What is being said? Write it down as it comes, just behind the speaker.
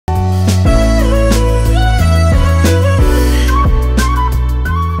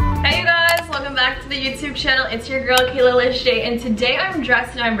It's your girl Kayla Lashae, and today I'm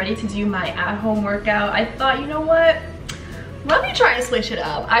dressed and I'm ready to do my at-home workout. I thought, you know what? Let me try to switch it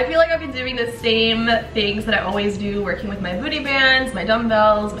up. I feel like I've been doing the same things that I always do, working with my booty bands, my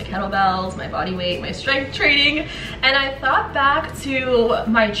dumbbells, my kettlebells, my body weight, my strength training. And I thought back to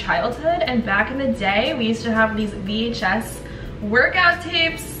my childhood, and back in the day, we used to have these VHS workout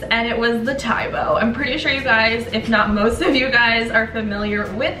tapes, and it was the Tae Bo. I'm pretty sure you guys, if not most of you guys, are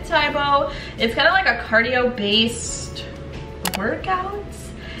familiar with Tae Bo. It's kind of like a cardio-based workout.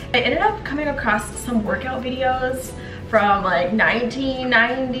 I ended up coming across some workout videos from like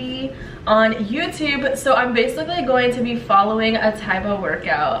 1990 on YouTube, so I'm basically going to be following a Tae Bo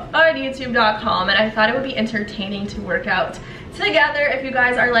workout on youtube.com, and I thought it would be entertaining to work out together if you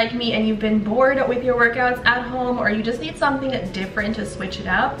guys are like me and you've been bored with your workouts at home, or you just need something different to switch it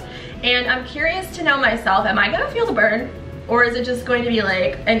up. And I'm curious to know myself, am I gonna feel the burn, or is it just going to be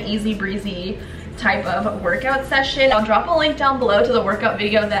like an easy breezy type of workout session? I'll drop a link down below to the workout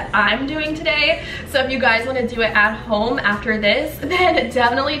video that I'm doing today, so if you guys want to do it at home after this, then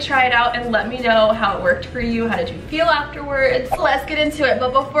definitely try it out and let me know how it worked for you. How did you feel afterwards? So let's get into it.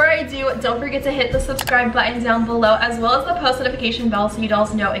 But before I do, don't forget to hit the subscribe button down below, as well as the post notification bell, so you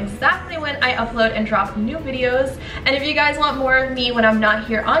dolls know exactly when I upload and drop new videos. And if you guys want more of me when I'm not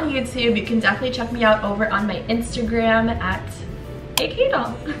here on YouTube, you can definitely check me out over on my Instagram at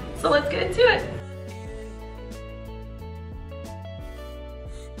akdoll. So let's get into it.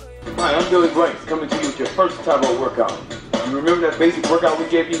 Hi, I'm Billy Blanks, coming to you with your first Tae Bo workout. You remember that basic workout we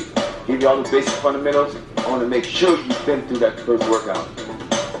gave you? Gave you all the basic fundamentals? I want to make sure you've been through that first workout.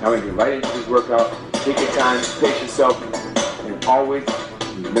 Now we're going to get right into this workout. Take your time, pace yourself, and always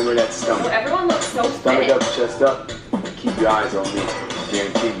remember that stomach. Oh, everyone looks so Stomach fit. up, chest up, and keep your eyes on me. I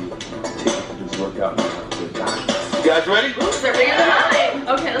guarantee you, take you through this workout and have a good time. You guys ready? Ooh, they're bigger than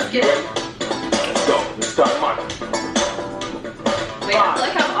mine. Okay, let's get it. Let's go. Let's start marching. Wait, I feel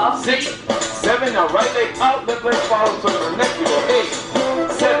like I'm off. 6, 7, now right leg out, left leg follows to the next. We go 8,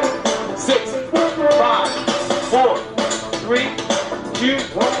 7, 6, 5, 4, 3, 2,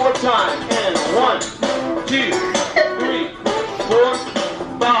 one more time, and 1, 2, 3, 4,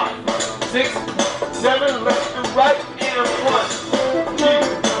 5, 6, 7, left to right, and 1, 2,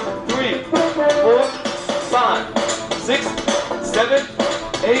 3, 4, 5, 6, 7,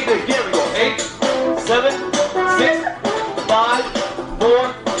 8, again, we go 8, 7, 6, 5,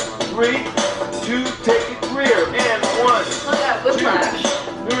 4, 3, 2, take it rear, and 1, 2,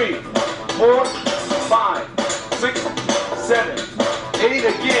 3, 4, 5, 6, 7, 8,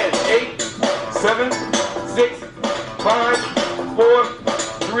 again, 8, 7, 6, 5, 4,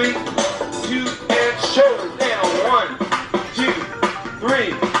 3, 2, and shoulders down, 1, 2,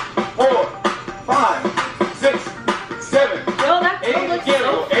 3, 4, 5, 6, 7, 8, again,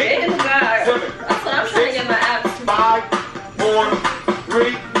 go 8, 7, That's what I'm trying to get my abs to. 5, 4,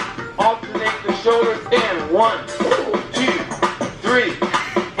 3, alternate the shoulders, and 1, 2, 3,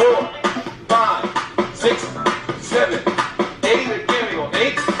 4, 5, 6, 7, 8, again, we go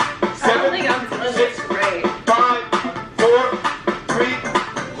 8, 7, 6, 5, 4, 3,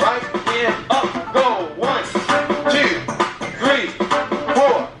 right, and up, go, 1, 2, 3,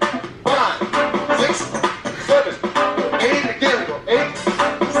 4, 5, 6, 7, 8, again, we go 8,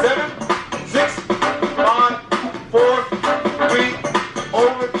 7, 6, 5, 4, 3,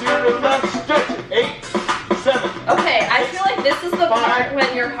 over to the left, stretch it, 8, 7. Okay, I feel like this is the part when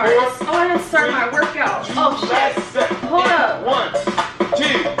your heart is. Oh, I didn't start my workout. Oh shit. Hold up. 1, 2,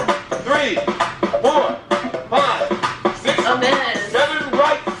 3, 4, 5, 6, A minute. 7,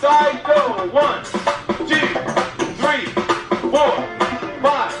 right side, go, 1, 2, 3, 4,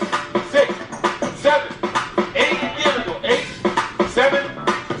 5, 6, 7, 8, again, go 8, 7,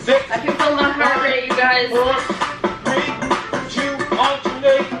 6, I can feel my heart rate, you guys. 4, 3, 2,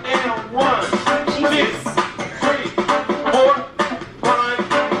 alternate, and 1, 2, 3, 4, 5,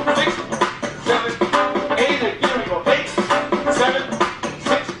 6, 7, 8, again, we go 8, 7,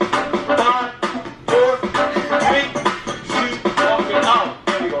 6, 5, 4, 3, 2, walking out,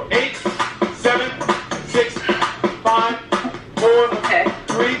 there we go 8, 7, 6, 5, 4, Okay.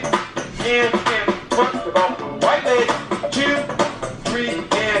 3, hands and front, step out the right leg, 2, 3,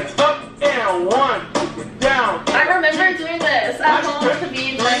 hands up, and 1, down. I remember doing this at home with the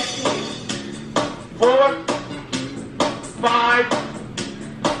Billy Blanks Tae 4, 5,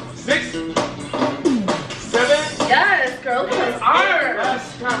 6, 7, Yes, girl, look at his arms.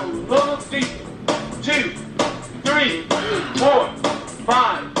 last time, a little deep. 2, 3, 4,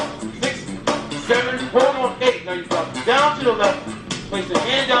 5, 6, 7, hold on, 8. Now you drop down to the left, place the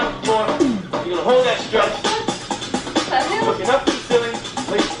hand down on the floor. You're gonna hold that stretch. Looking up to the ceiling,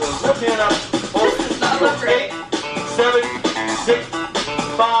 place the left hand up, hold it. go. left, right. 8, 7, 6,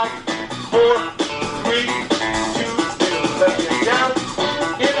 5, 4, 3, 2, 0. Left hand down.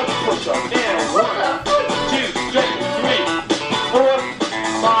 In a push-up. And 1, 2, stretch it. 3, 4,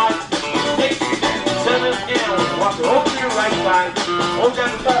 5, 6, 7, and walk it over to your right side. Hold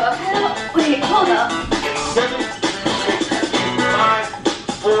down the Wait, hold up. 7, 6, 5,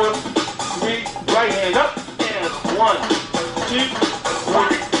 4, 3, right hand up. And 1, 2,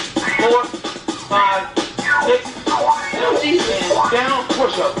 3, 4, 5, 6, 7, and down.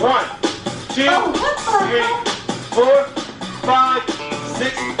 Push up. 1, 2, 3, 4, 5,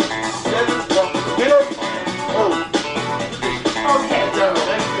 6, 7. Walk to the middle. Hold. Okay, Down.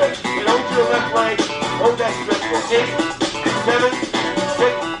 Next stretch. Get over to the left leg. Hold that stretch for 8, 7,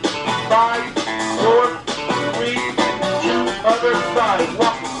 6, 5, 4, 3, 2. Other side.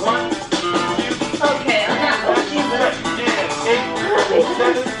 Walk. 1, 2. okay, I'm not. Oh, Jesus. And 8,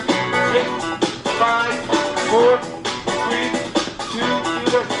 7, 6, 5, 4, 3, 2.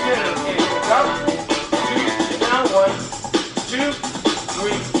 To the center. And up. 2. Down. 1, 2,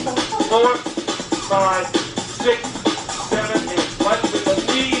 3, 4, 5, 6, 7, and punch with the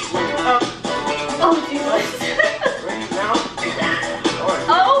knees. Up. Oh, Jesus. Ready now? Alright.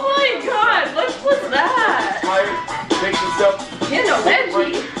 Oh my God, what was that? Tired. Make yourself. You know,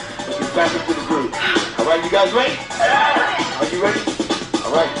 Reggie. Get back into the groove. Alright, you guys ready? Are you ready?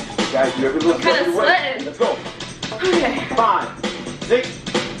 Alright. You guys, you every little Kinda step of the way. sweating. Let's go. Okay. 5, 6,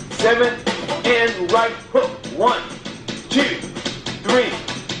 7, and right hook. 1, 2, 3,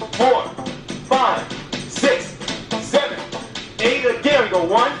 4, 5, 6, 7, 8. Again, we go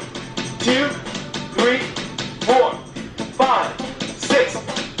 1, 2, 3, 4, 5, 6,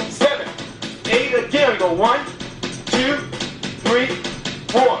 7, 8. Again, we go 1, 2, 3,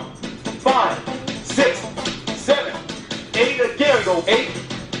 4, 5, 6, 7, 8. Again, we go 8,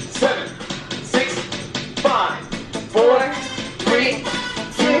 7, 6, 5, 4, 3,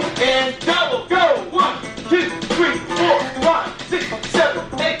 2, and double. Go. 1, 2, 3, 4, 5, 6,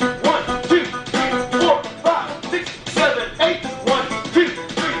 7, 8. 1, 2, 3, 4, 5, 6, 7, 8. 1, 2,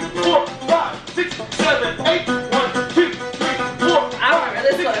 3, 4, 5, 6, 7, 8. 1, 2, 3, 4, I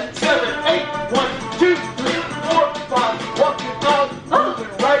remember this one. 7, 8. 1, 2, 3, 4, 5. Walking out,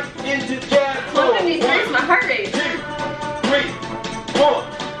 moving right into jazz. Look at me, raise my heart rate. 2, 3, 4,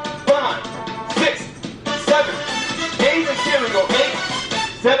 5, 6, 7, 8. Again, we go 8,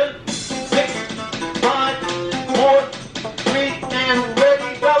 7, 6, 5, 4, 3, and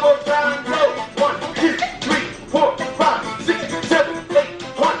ready. Double time. Go. 1, 2, 3, 4, 5, 6, 7, 8.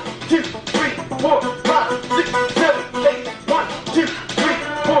 1, 2, 3, 4, 5, 6, 7, 8. 1, 2, 3,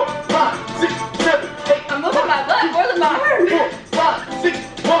 4, 5, 6, 7, 8. I'm moving my butt more than my arm. 4, 5, 6.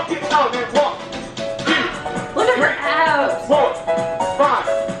 Walk it out and walk. 2, Look at her abs. 4, 5,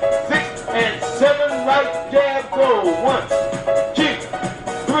 6, and 7. Right jab. Go. 1, 2,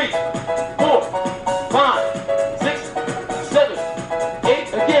 3, 4, 5, 6, 7,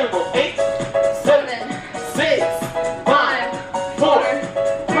 8. Again, go 8, 7, 6, 5, 4,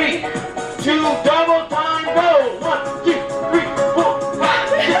 3, 2. Double time. Go. 1, 2, 3, 4, 5,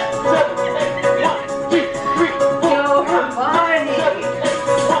 6, 7, 8. 1, 2, 3, 4, Yo, her body. 7,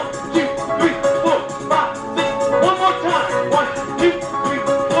 8. 1, 2, 3, 4, 5, 6. One more time. 1, 2, 3,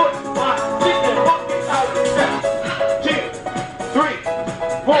 4, 5, 6. And walk it out and step. 2, 3,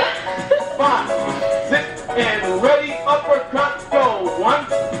 4, 5, 6. And ready. Uppercut. Go. 1,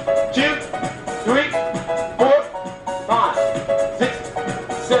 2, 3, 4, 5, 6,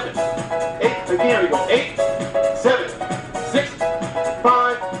 7, 8. Again, we go 8, 7, 6,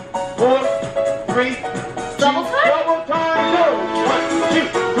 5, 4, 3, 2. Double time? Double time. Go. 1, 2,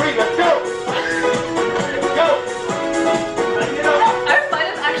 3. Let's go. Go. You know, I might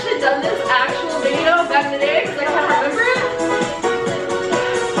have actually done this actual video back in the day because I can't remember it.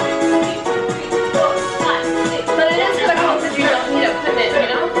 But it is kind of cool because you don't need equipment, you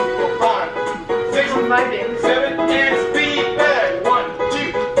know? 5, 6, I'm vibing. 7, and speed back. 1,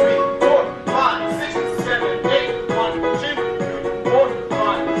 2, 3, 4, 5, 6, 7, 8. 1, 2, 3, 4,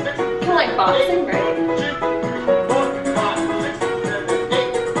 5, 6, Kind of like boxing, right? 2, 3, 4, 5, 6, 7,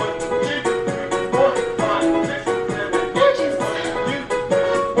 8. 1, 2, 3, 4, 5, 6, 7, 8. Oh, Jesus. 2,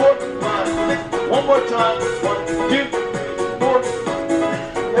 4, 5, 6. One more time. 1, 2, 4.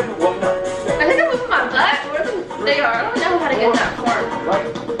 Everyone now. I think I'm moving my butt more than they are. I don't know how to get that far. Right,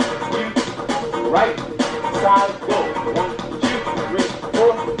 2, right, side, go. 1, 2, 3,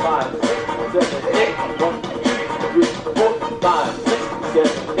 4, 5, 6, 7, 8. 1, 2, 3, 4, 5, 6,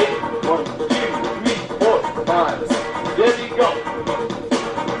 7, 8. 1, 2, 3, 4, 5, 6. There you go.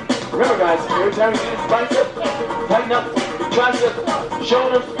 Remember guys, every time you do this bicep, tighten up your triceps,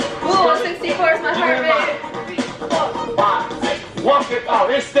 shoulders, Ooh, 164 is my heart rate. 5, 6, walk it out,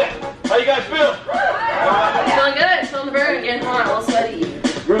 and step. How you guys feel? Feeling good, feeling the burn, getting hot, a little sweaty.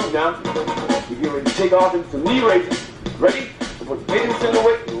 Groove now. We're getting ready to take off into some knee raises. Ready? We'll put the weight in the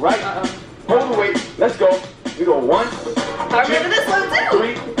weight, right? Hold the weight. Let's go. We go 1, 2, I remember this one too.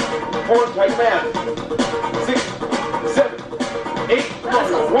 3, 4, tight math. 6, 7, 8, That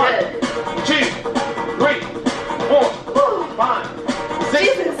sounds 1, good. 2, 3, 4, 5, 6,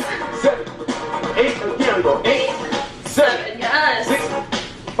 Jesus. 7, 8. Again, we go 8, 7, Yes. 6,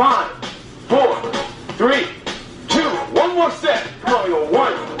 5, 4, 3, 2. One more set. Come on, we go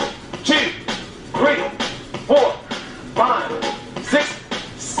 1, 2, 3, 4, 5, 6,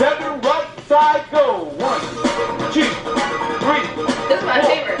 7. Right side, go. 1, 2, 3, This is my 4,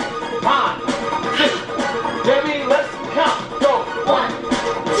 favorite. 5, 6. Debbie, let's count. Go. 1,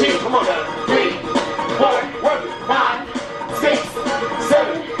 2. Come on, guys. 3, 4. Work it. 5, 6,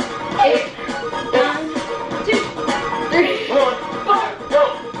 7, 8. 1, 2, 3, 1, 4, go.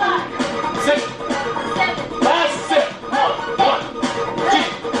 5, 6. 7, Last set. 1, 2,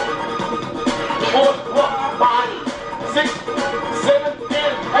 4, 5, 6, 7,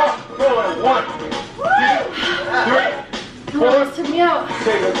 and up. Going 1, 2, 3, 4. almost took me out.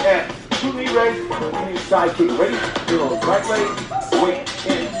 Take us at 2 knee raises, 2 knee side kick. Ready? Go right leg, weight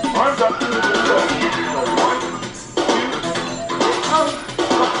in. Arms up. Go. 1, 2, Oh,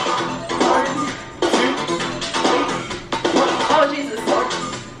 1, 2, oh Jesus. 1,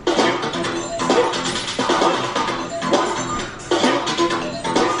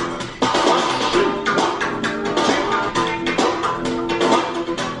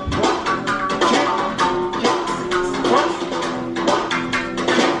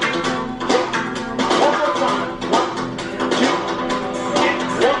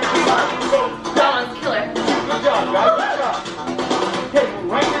 That one's killer. Good job, guys. Good job. Okay,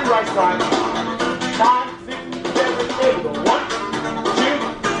 right hand, right side. 5, 6, 7, 8. Go 1, 2,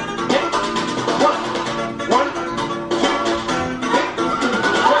 hit. 1, 1, 2, hit.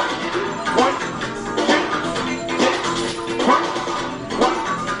 1, 2, hit.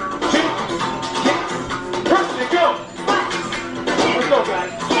 1, 2, hit. Person it, go. Let's go,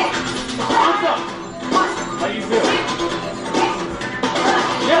 guys. Arms up. How you feel?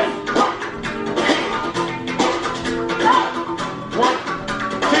 Yes. 1,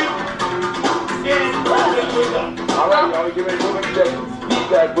 2, and alright, y'all, get ready to move into that speed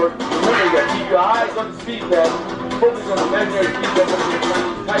pad work. Remember, you got to keep your eyes on the speed pad. Focus on the imaginary speed pad.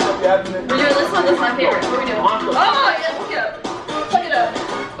 Tighten up your abdomen. We're doing this one, this is my favorite. What are we doing? Arms up. Oh, yeah, fuck it up. Fuck it up.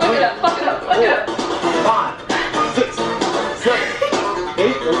 Fuck it up. Fuck it up. Fuck it up. 5, 6, 7,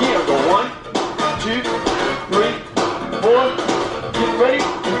 8. Again, go 1, 2, 3, 4. Get ready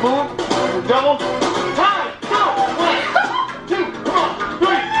to move. Double. Time. Go. 1, 2. Come on. 3,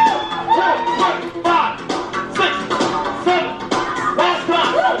 4, 5, 6, 7. Last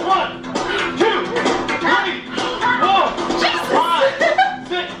time. 1, 2, 3, 4, 5,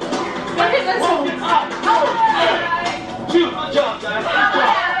 6. Okay, let's Walk it up. Go. 2. Good job, guys.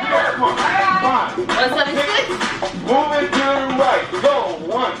 Good job. Come on. 5. 176. Move it to the right. Go.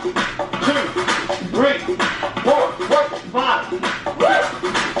 1, 2, 3, 4. Work. 5, 6,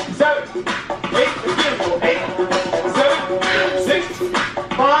 7, 8. Again, go. 8, 7, 6,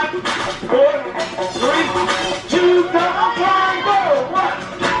 5, 4, 3, 2. Double time. Go. 1,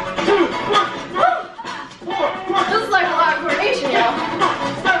 2, 1, 4. This is like a lot of coordination, y'all.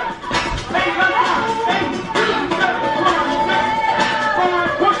 7, 8, 8, 7,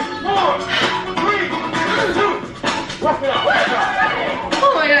 5, 4, 3, 2. Walk it out.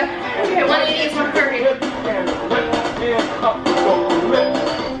 Oh my god. Okay, 180 is my heart rate. Lift and lift and up. Go. Lift.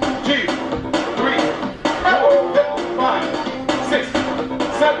 2, 3, 4, 5, 6,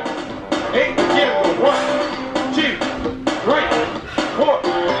 7, 8. Again. Go. 1, 2, 3, 4,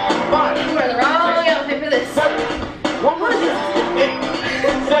 5. We're in the wrong outfit for this. 7. One more. 8,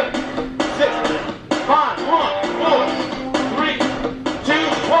 7, 6, 5, 1, 4, 3,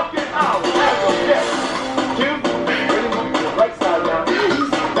 2. Walk it out. Go. Yes. 2. Ready? Move to the right side now.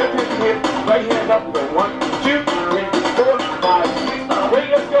 Left hand hip. Right hand up. Go. 1, 2, 3, 4, 5, 6. Ready?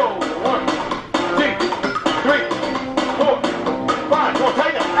 Let's go. 1, 2, 3, 4, 5. Go.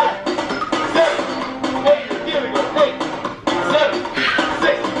 Tighten up. 7, 8. Here we go. 8, 7,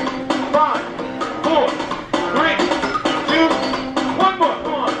 6, 5, 4, 3, 2. One more.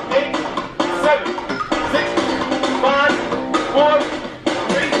 Come on. 8, 7, 6, 5, 4,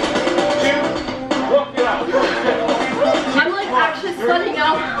 3, 2. Walk it out. I'm like actually sweating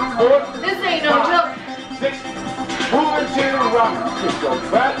out. 4, This ain't no joke. 6. Move into the rock. Just go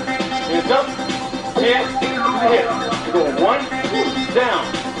back. Hands up. Hands to the hip. Go 1, down,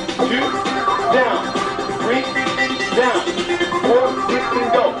 2, down, 3, down, 4, 6, and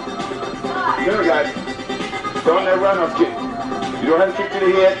go. Remember guys, start on that roundhouse kick. You don't have to kick to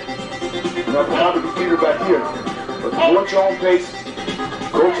the head. You don't have to hop your feet back here. But go at your own pace.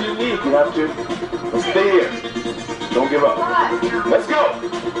 Go to the knee if you have to. But stay here. Don't give up. Let's go.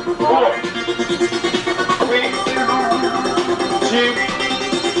 4, 3, 2,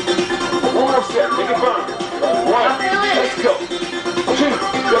 one more step. Make it burn. 1, let's go. 2,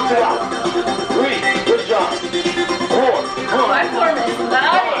 stretch it out. 3, good job. 4, come on. My form is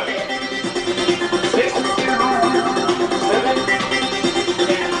loud. 6, 7,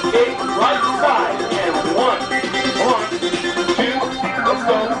 and 8, right side, and 1, 2, let's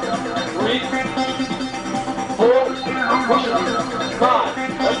go, 3, 4, push it, 5,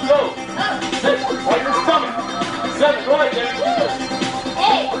 let's go, 6, right the stomach, 7, go ahead, Jenny,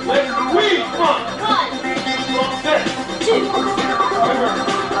 8, let's squeeze, come on, 1, 2, remember,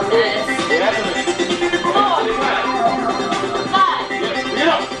 yeah, 4, 5, yes, get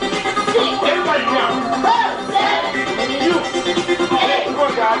up, 6, everybody down, 7, you, 8, come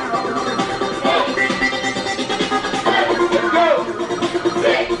on guys, 8, 7, let's go,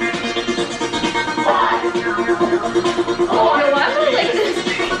 6, 5, 4, Why am I like this?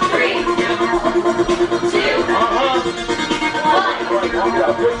 3, 2, 1,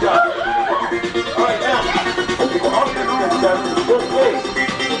 good job, alright now, both ways,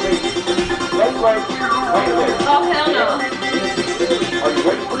 left, right, leg. Oh, hell no. Are you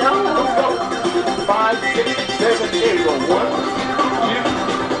ready? No. Let's go. 5, 6, 7, 8. Go 1, 2,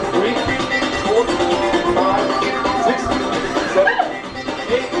 3, 4, 5, 6, 7,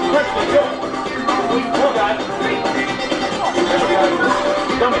 8. Press it. Go. 4 guys. 3. Remember guys.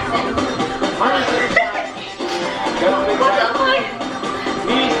 Stomach. Arms to the side. Got to make that.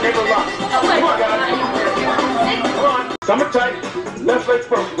 Knees never lock. Come on guys. Come on. Stomach tight. Left leg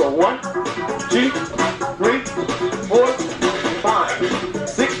first. Go 1, 2, 3, 4, 5,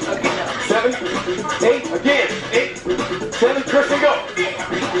 6, 7, 8, again, 8, 7, Kristen, go.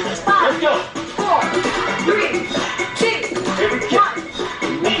 Let's go. 4, 3, 2, Every kick,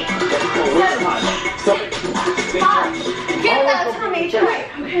 knee, stomach, stay tight. Get that tummy tight.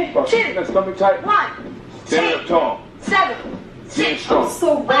 Okay. That stomach tight. 1, Stand up tall. 7, Stand 6. strong. I'm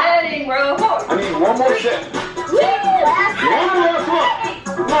sweating, bro. 4. I need one more set. Woo! One more, come on.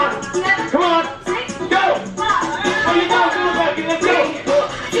 Come on. Come on. Go. What you doing? Let's go.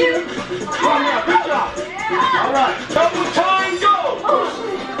 2, Come on now, good job. All right, double time, go.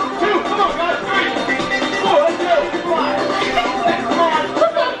 2, come on guys, 3, 4, let's go. 5, 6, come on.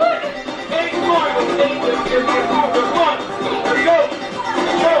 8, come on. 8, let's go. Let's go. Go.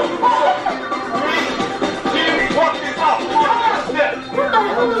 3, 2, walk this out. Step. I'm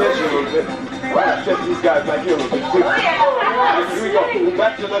gonna test you a little bit. I'm gonna test these guys back here a little bit too. Here we go. Go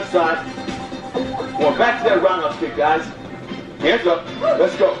back to the left side. Going back to that roundhouse kick, guys. Hands up.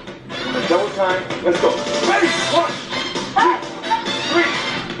 Let's go. Double time. Let's go. Ready? 1, 2, 3,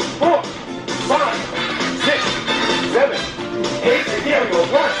 4, 5, 6, 7, 8. And here we go.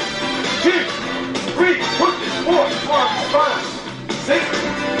 1, 2, 3. Push it. 4, 5, 6,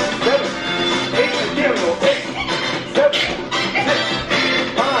 7, 8. And here we go. 8, 7, 6,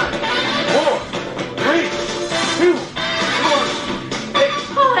 5, 4, 3, 2, 1, 8.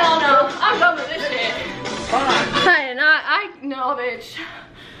 Oh, hell no. I'm done with this shit. 5. No, bitch.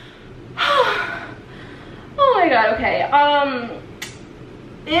 Oh my god, okay.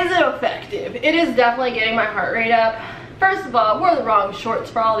 Is it effective? It is definitely getting my heart rate up. First of all, wore the wrong shorts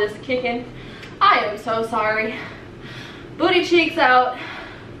for all this kicking. I am so sorry. Booty cheeks out.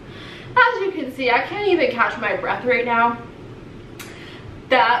 As you can see, I can't even catch my breath right now.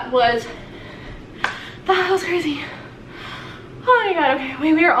 That was crazy. Oh my god, okay,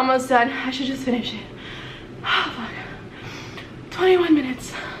 wait, we are almost done. I should just finish it. Oh, fuck. 21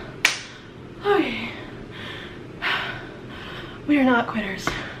 minutes. Okay. We are not quitters.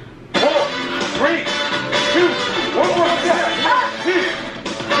 4, 3, 2, 1 more step. 2,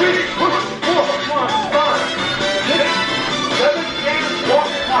 3, 4, 5, 6, 7, 8, walk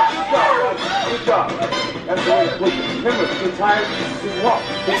it out. Good job. That's the way to push it. Remember, if you're tired, just walk.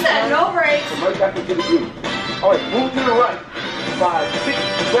 You said no breaks. Come right back into the groove. All right, move to the right. 5, 6,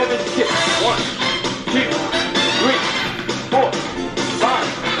 7, 6. 1, 2, 3, 4, 5,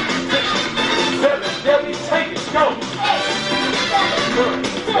 6, 7. Debbie, take it. Go. Good.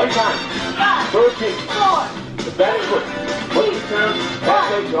 One time. Third kick. The back foot. Once you turn, back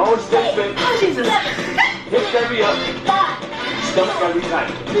leg, you always stay straight. Oh, Jesus. Hips gotta be up. Stomach gotta be tight.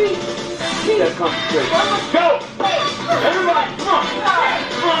 Keep that concentrate. Go! Everybody, come on!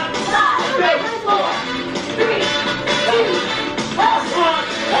 Come on! 6, 4, 3, 2,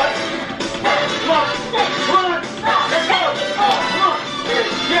 1.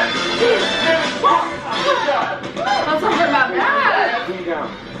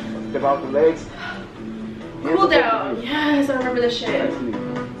 Step out the legs. Cool down. Yes, I remember this shit.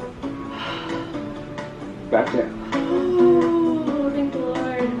 Back down. Oh, thank the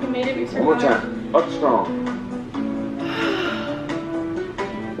Lord. You made it be so One more time. Up strong.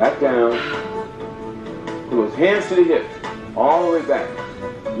 Back down. Pull those hands to the hips. All the way back.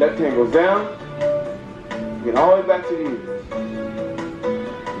 Left hand goes down. Get all the way back to the ears.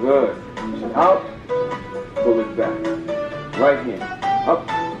 Good. Push it out. Pull it back. Right hand. Up.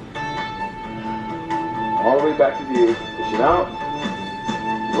 All the way back to the ears. Push it out.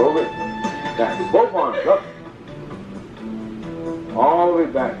 Roll it. Back. Both arms up. All the way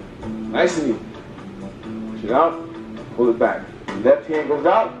back. Nice and easy. Push it out. Pull it back. Left hand goes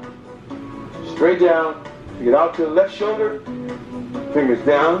out. Straight down. Get out to the left shoulder. Fingers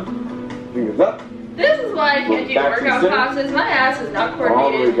down. Fingers up. This is why I can't do workout classes. My ass is not coordinated.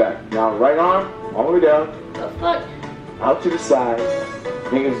 All the way back. Now right arm. All the way down. The fuck? Out to the side.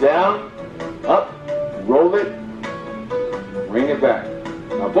 Fingers down. Up. Roll it. Bring it back.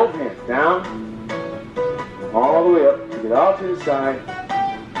 Now both hands down. All the way up. Get out to the side.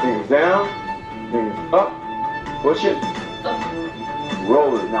 Fingers down. Fingers up. Push it.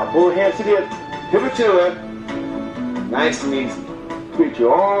 Roll it. Now pull the hands to the hip. Hip it to the left. Nice and easy. Create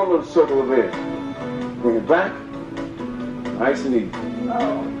your own little circle of air. Bring it back. Nice and easy.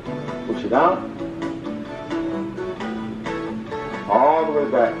 Push it out. All the way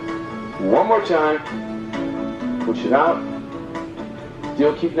back. One more time. Push it out.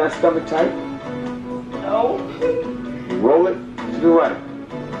 Still keeping that stomach tight. No. Roll it to the right.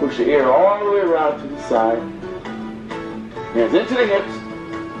 Push the air all the way around to the side. Hands into the hips.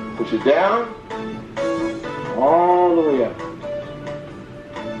 Push it down. All the way up.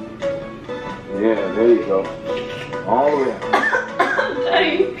 Yeah, there you go. All the way up.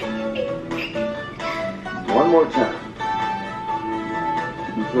 One more time.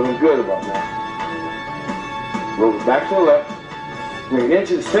 You're feeling good about that. Roll it back to the left. Bring it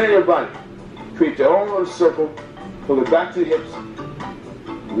into the center of your body. Create your own little circle. Pull it back to the hips.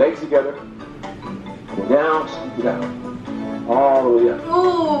 Legs together. Go down, scoop it out. All the way up.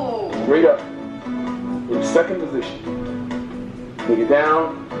 Ooh. Straight up. In the second position. Take it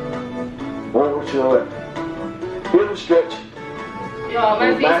down. Over to the left. Feel the stretch. Yo,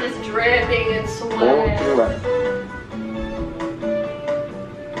 my face is dripping and sweating. Over to the left.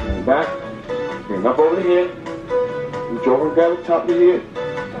 Bring back. Bring up over the head. Reach over and grab the top of the head.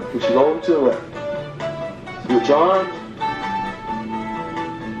 Push it over to the left. Switch arms.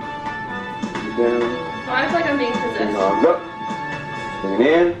 Down. I feel like I'm being possessed. Bring arms up. Bring it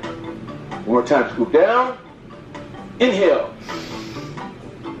in. One more time. Scoop down. Inhale.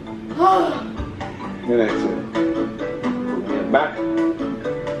 And exhale. Put it back.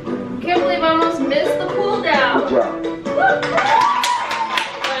 Can't believe I almost missed the cool down. Good job. Put it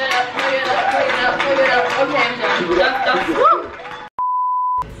up, put it up, put it up, put it up. Okay, I'm done.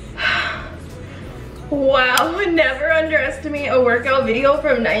 Wow, never underestimate a workout video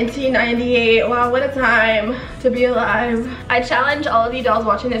from 1998. Wow, what a time to be alive. I challenge all of you dolls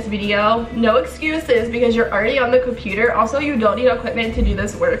watching this video, no excuses because you're already on the computer. Also, you don't need equipment to do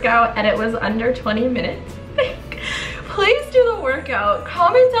this workout and it was under 20 minutes. Please do the workout.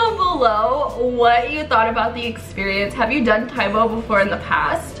 Comment down below what you thought about the experience. Have you done Tae Bo before in the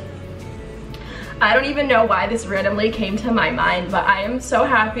past? I don't even know why this randomly came to my mind, but I am so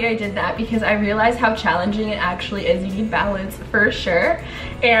happy I did that because I realized how challenging it actually is. You need balance for sure.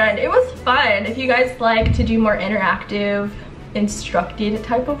 And it was fun. If you guys like to do more interactive, instructed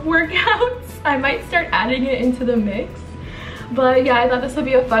type of workouts, I might start adding it into the mix. But yeah, I thought this would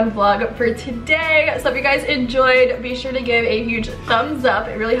be a fun vlog for today. So if you guys enjoyed, be sure to give a huge thumbs up.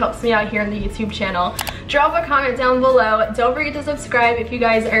 It really helps me out here on the YouTube channel. Drop a comment down below. Don't forget to subscribe if you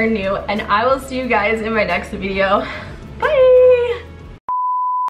guys are new, and I will see you guys in my next video.